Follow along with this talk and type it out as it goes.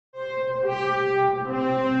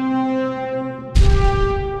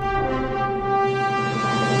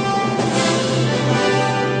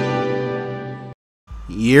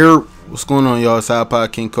Yeah, what's going on, y'all? It's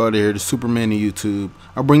IpodKingCarter here, the Superman of YouTube.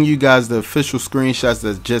 I'll bring you guys the official screenshots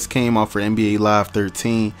that just came out for NBA Live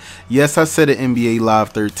 13. Yes, I said it, NBA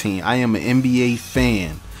Live 13. I am an NBA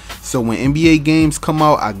fan. So when NBA games come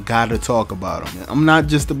out, I gotta talk about them. I'm not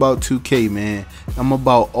just about 2K, man. I'm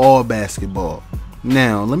about all basketball.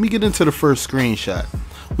 Now, let me get into the first screenshot.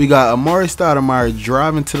 We got Amari Stoudemire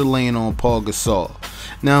driving to the lane on Paul Gasol.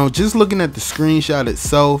 Now, just looking at the screenshot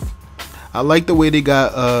itself, I like the way they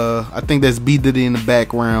got, I think that's B Diddy in the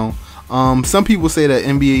background. Some people say that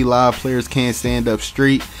NBA Live players can't stand up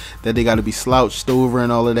straight, that they got to be slouched over and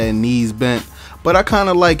all of that, knees bent. But I kind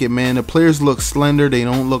of like it, man. The players look slender. They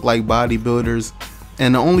don't look like bodybuilders.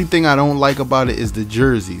 And the only thing I don't like about it is the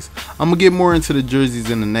jerseys. I'm going to get more into the jerseys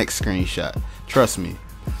in the next screenshot. Trust me.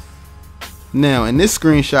 Now, in this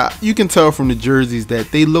screenshot, you can tell from the jerseys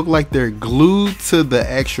that they look like they're glued to the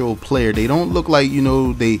actual player. They don't look like, you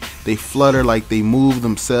know, they flutter, like they move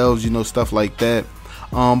themselves, you know, stuff like that.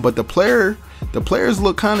 But the players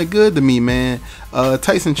look kind of good to me, man.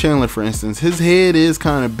 Tyson Chandler, for instance, his head is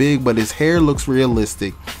kind of big, but his hair looks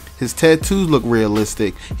realistic. His tattoos look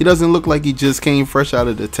realistic. He doesn't look like he just came fresh out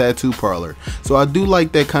of the tattoo parlor. So I do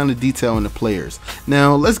like that kind of detail in the players.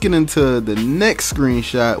 Now let's get into the next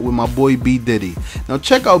screenshot with my boy B Diddy. Now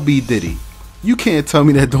check out B Diddy. You can't tell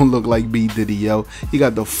me that don't look like B Diddy, yo. He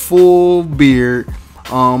got the full beard.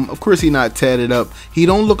 Of course he not tatted up. He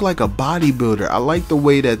don't look like a bodybuilder. I like the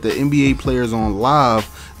way that the NBA players on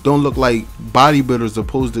Live don't look like bodybuilders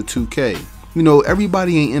opposed to 2K. You know,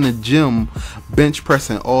 everybody ain't in a gym bench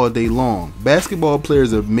pressing all day long. Basketball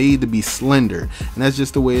players are made to be slender, and that's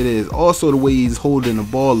just the way it is. Also, the way he's holding the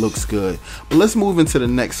ball looks good. But let's move into the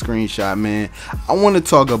next screenshot, man. I want to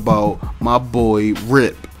talk about my boy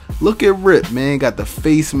Rip. Look at Rip, man. Got the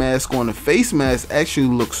face mask on. The face mask actually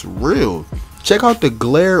looks real. Check out the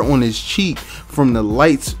glare on his cheek from the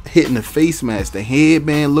lights hitting the face mask. The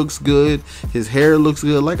headband looks good. His hair looks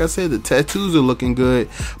good. Like I said, the tattoos are looking good.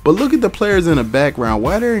 But look at the players in the background.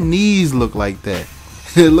 Why their knees look like that?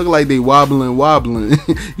 It look like they wobbling.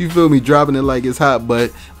 You feel me? Dropping it like it's hot.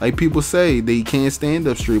 But like people say, they can't stand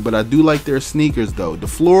up straight. But I do like their sneakers, though. The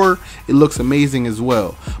floor, it looks amazing as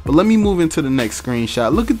well. But let me move into the next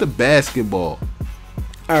screenshot. Look at the basketball.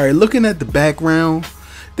 All right, looking at the background.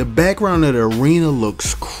 The background of the arena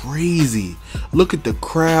looks crazy. Look at the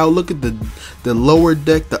crowd. Look at the lower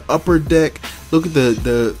deck, the upper deck. Look at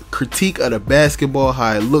the critique of the basketball,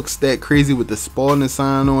 how it looks that crazy with the Spalding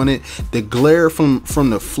sign on it. The glare from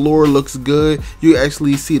the floor looks good. You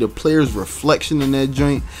actually see the players' reflection in that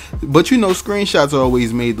joint. But you know, screenshots are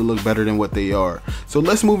always made to look better than what they are. So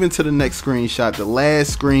let's move into the next screenshot, the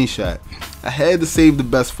last screenshot. I had to save the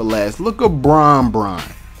best for last. Look at Bron.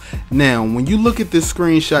 Now, when you look at this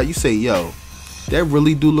screenshot, you say, yo, that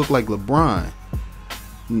really do look like LeBron.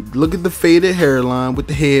 Look at the faded hairline with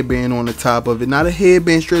the headband on the top of it. Not a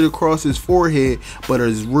headband straight across his forehead, but a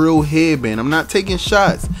real headband. I'm not taking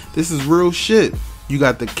shots. This is real shit. You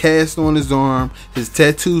got the cast on his arm. His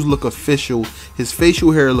tattoos look official. His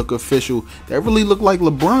facial hair look official. That really look like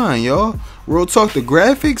LeBron, y'all. Real talk, the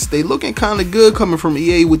graphics, they looking kind of good coming from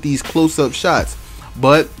EA with these close-up shots.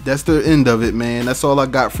 But that's the end of it, man. That's all I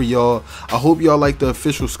got for y'all. I hope y'all like the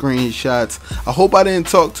official screenshots. I hope I didn't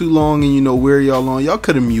talk too long and, you know, wear y'all on. Y'all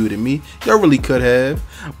could have muted me. Y'all really could have.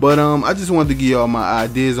 But I just wanted to give y'all my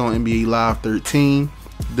ideas on NBA Live 13.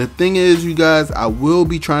 The thing is, you guys, I will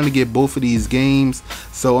be trying to get both of these games.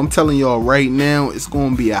 So I'm telling y'all right now, it's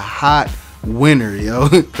going to be a hot winter, yo.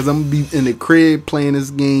 Because I'm going to be in the crib playing these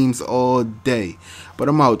games all day. But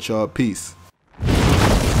I'm out, y'all. Peace.